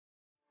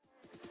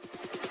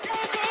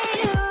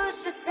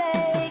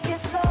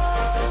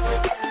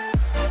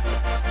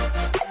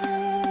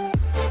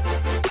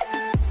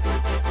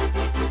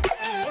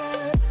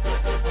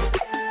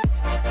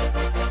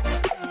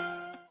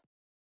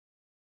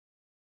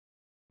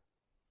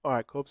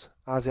Alright Cubs,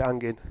 how's it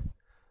hanging?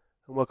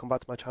 And welcome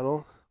back to my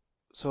channel.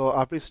 So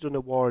I've recently done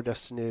a War of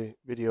Destiny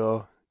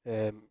video,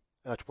 and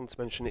I just want to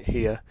mention it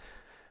here,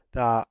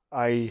 that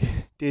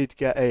I did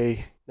get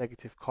a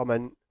negative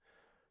comment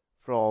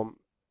from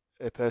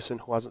a person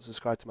who hasn't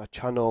subscribed to my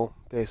channel,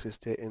 basically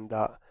stating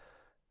that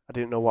I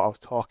didn't know what I was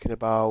talking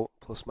about,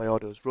 plus my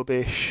audio is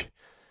rubbish.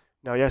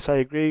 Now yes, I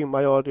agree,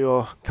 my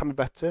audio can be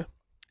better,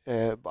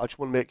 but I just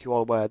want to make you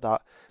all aware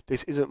that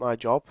this isn't my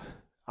job.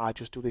 I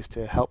just do this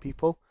to help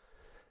people.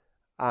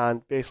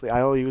 And basically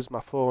I only use my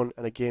phone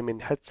and a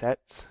gaming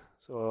headset,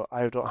 so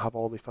I don't have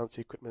all the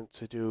fancy equipment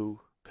to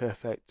do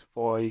perfect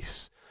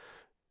voice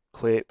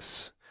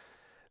clips.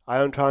 I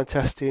am trying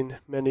testing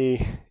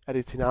many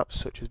editing apps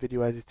such as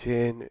video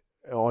editing,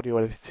 audio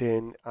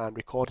editing and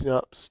recording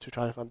apps to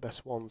try and find the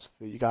best ones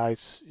for you guys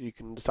so you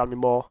can understand me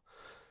more.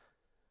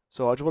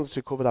 So I just wanted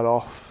to cover that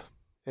off.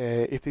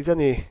 If there's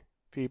any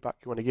feedback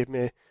you want to give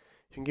me,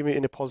 you can give me it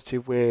in a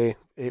positive way,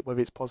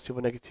 whether it's positive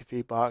or negative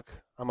feedback.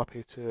 I'm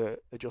happy to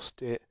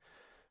adjust it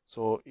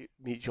so it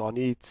meets your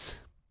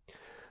needs.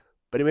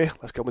 But anyway,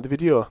 let's get on with the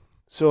video.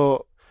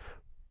 So,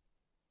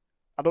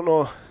 I don't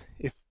know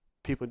if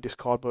people in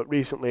Discord, but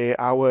recently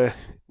our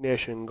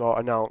nation got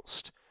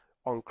announced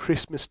on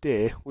Christmas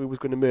Day we was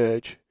going to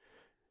merge,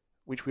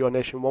 which we are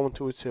Nation 1,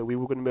 2, 2. We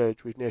were going to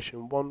merge with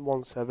Nation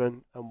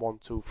 117 and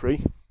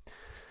 123.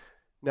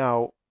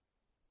 Now,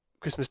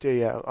 Christmas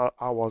Day, yeah,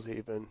 I wasn't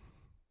even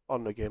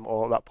on the game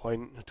or at that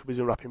point, too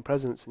busy wrapping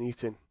presents and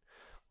eating,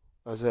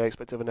 as I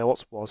expect everyone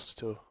else was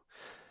to.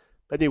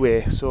 But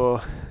anyway,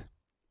 so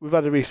we've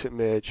had a recent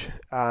merge,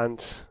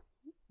 and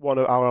one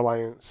of our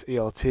alliance,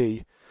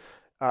 ELT,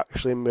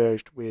 actually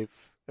merged with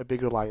a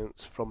bigger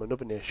alliance from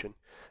another nation.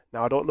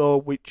 Now I don't know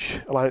which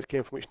alliance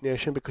came from which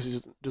nation because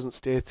it doesn't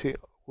state it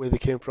where they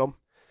came from,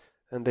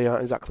 and they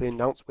aren't exactly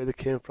announced where they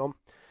came from.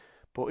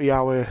 But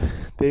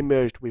they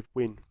merged with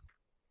Win.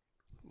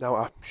 Now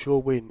I'm sure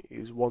Win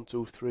is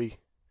 123.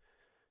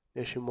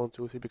 Nation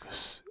 123,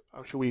 because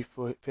I'm sure we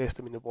faced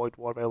them in the Void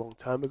War a very long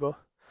time ago.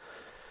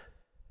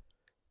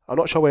 I'm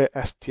not sure where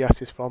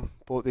STS is from,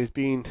 but there's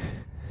been,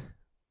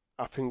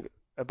 I think,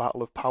 a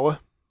battle of power.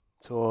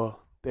 So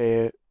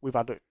we've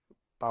had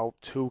about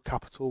 2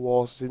 capital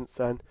wars since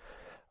then,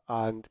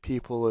 and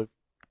people are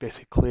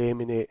basically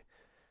claiming it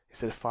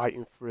instead of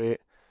fighting for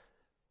it.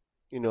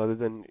 You know,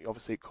 then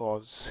obviously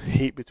cause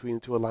heat between the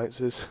two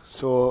alliances.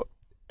 So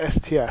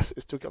STS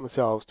has took it on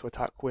themselves to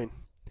attack Win.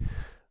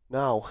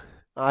 Now,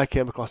 I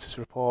came across this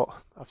report.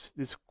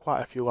 There's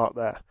quite a few out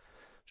there.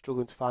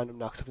 Struggling to find them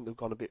now because I think they've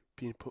gone a bit,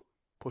 being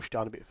pushed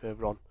down a bit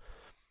further on.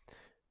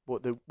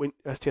 But the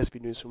STS has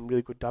been doing some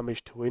really good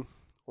damage to Win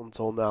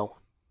until now.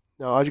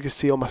 Now, as you can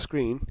see on my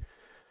screen,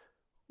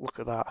 look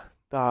at that.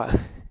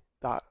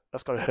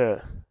 That's got to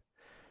hurt.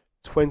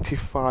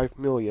 25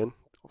 million.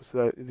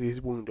 Obviously, he's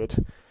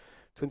wounded.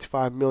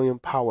 25 million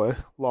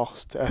power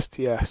lost to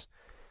STS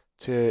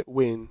to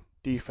Win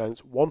defense.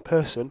 One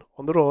person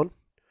on their own.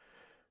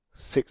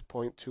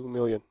 6.2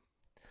 million.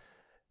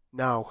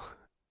 Now,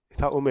 if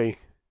that were me,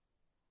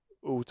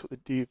 who took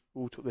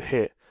the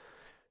hit,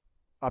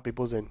 I'd be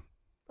buzzing.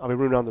 I'd be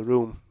running around the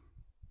room,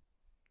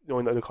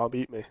 knowing that they can't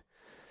beat me.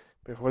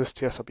 But if I was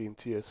STS, I'd be in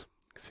tears.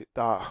 Because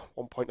that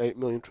 1.8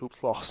 million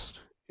troops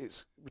lost,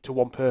 it's to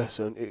one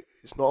person.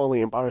 It's not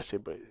only embarrassing,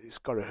 but it's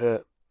got to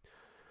hurt.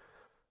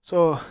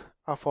 So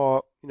I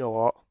thought, you know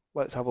what?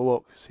 Let's have a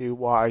look, see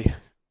why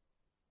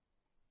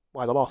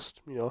they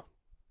lost. You know.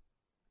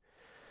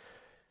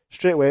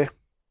 Straight away,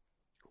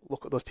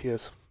 look at those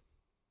tiers.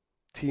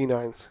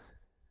 T9s.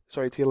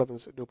 Sorry,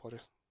 T11s, no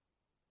apologies.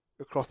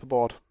 Across the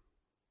board.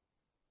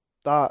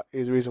 That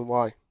is the reason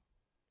why.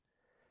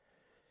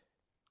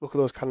 Look at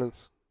those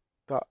cannons.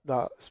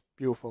 That's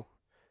beautiful.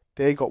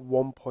 They got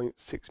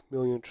 1.6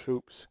 million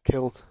troops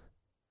killed.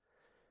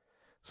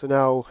 So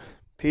now,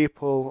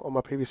 people on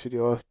my previous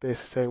video are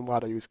basically saying, why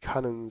do I use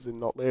cannons and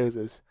not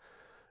lasers?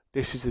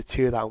 This is the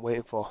tier that I'm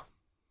waiting for.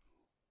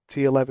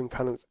 T11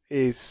 cannons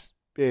is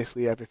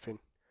basically everything.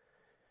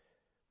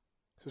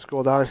 So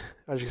scroll down,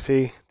 as you can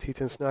see,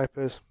 T10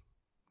 snipers,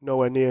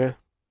 nowhere near.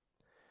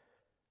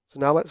 So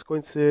now let's go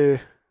into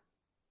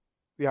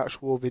the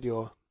actual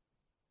video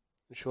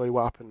and show you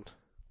what happened.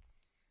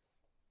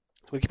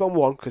 So we keep on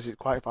 1 because it's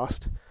quite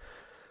fast.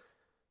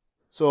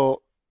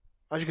 So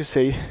as you can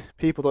see,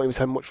 people don't even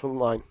send much front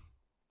line.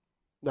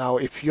 Now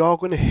if you're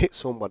going to hit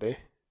somebody,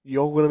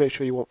 you're going to make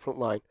sure you want front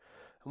line.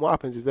 And what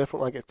happens is their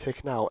front line gets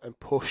taken out and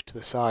pushed to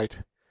the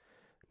side.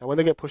 Now when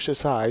they get pushed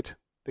aside,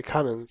 the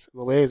cannons and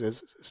the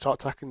lasers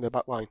start attacking their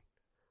back line,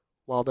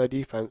 while their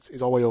defense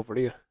is all the way over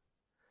here.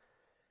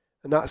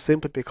 And that's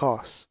simply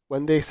because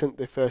when they sent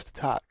their first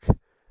attack,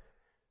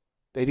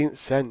 they didn't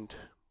send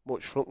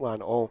much front line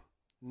at all.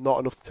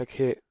 Not enough to take a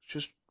hit.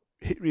 Just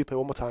hit replay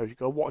one more time. You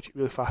gotta watch it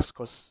really fast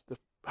because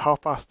how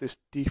fast this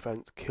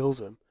defense kills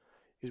them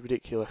is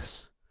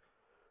ridiculous.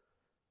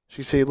 So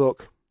you see,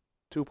 look,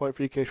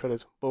 2.3k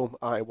shredders, boom,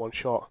 out in one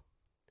shot.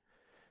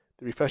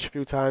 They refresh a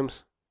few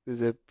times.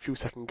 There's a few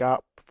second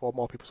gap before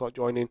more people start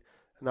joining,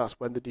 and that's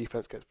when the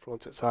defense gets thrown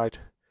to the side,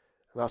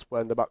 and that's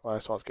when the backline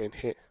starts getting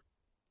hit.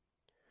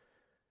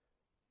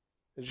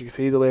 As you can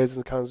see, the lasers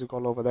and cannons have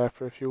gone over there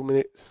for a few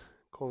minutes,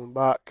 coming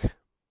back.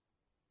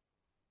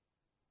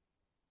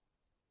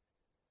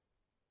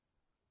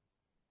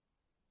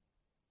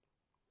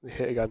 They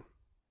hit again.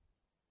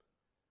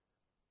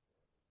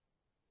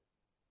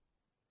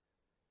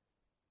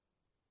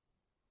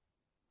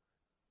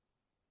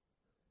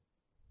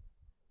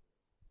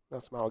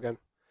 That's them out again.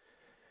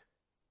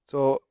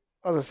 So,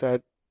 as I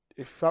said,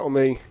 if that were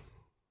me,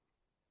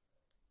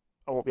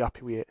 I won't be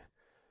happy with it.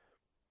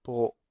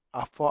 But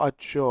I thought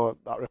I'd show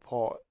that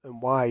report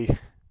and why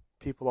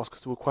people lost,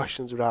 because there were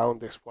questions around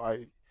this,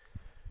 why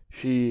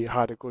she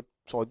had a good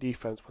solid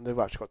defense when they've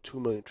actually got 2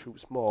 million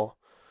troops more.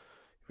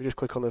 If we just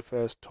click on the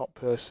first top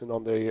person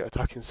on the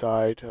attacking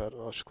side, I don't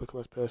know, just click on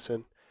this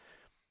person,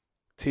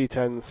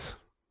 T10s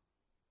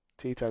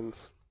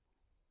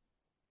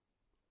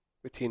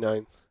with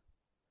T9s.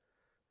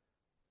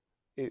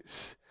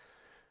 It's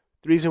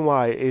the reason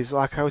why is,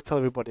 like I always tell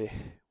everybody,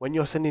 when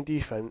you're sending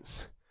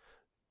defense,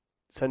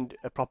 send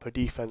a proper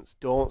defense.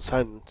 Don't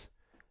send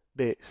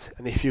bits.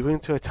 And if you're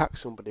going to attack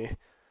somebody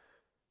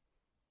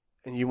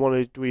and you want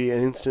to do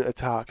an instant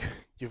attack,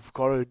 you've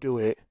got to do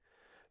it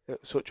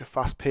at such a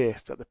fast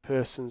pace that the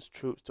person's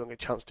troops don't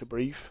get a chance to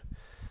breathe.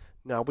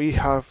 Now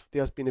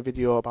there's been a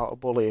video about a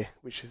bully,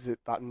 which is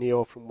that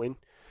Neo from Win,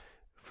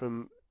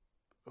 from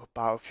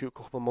about a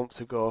couple of months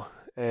ago,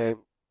 and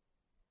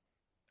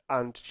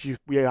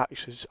we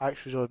actually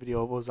saw a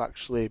video of us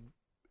actually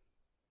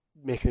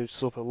making her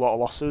suffer a lot of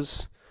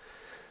losses.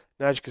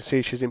 Now, as you can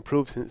see, she's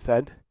improved since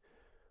then.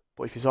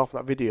 But if you saw from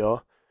that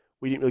video,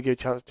 we didn't really give a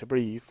chance to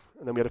breathe,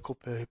 and then we had a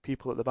couple of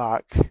people at the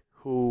back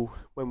who,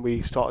 when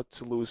we started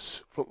to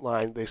lose front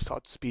line, they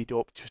started to speed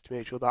up just to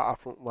make sure that our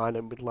front line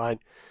and mid line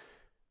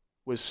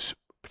was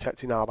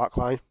protecting our back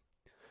line.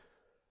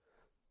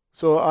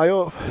 So I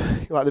hope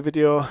you like the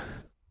video.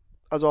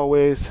 As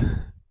always,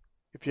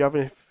 if you have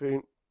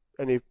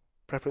any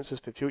preferences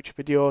for future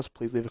videos,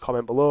 please leave a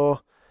comment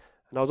below.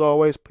 And as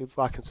always, please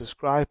like and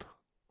subscribe.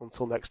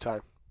 Until next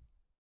time.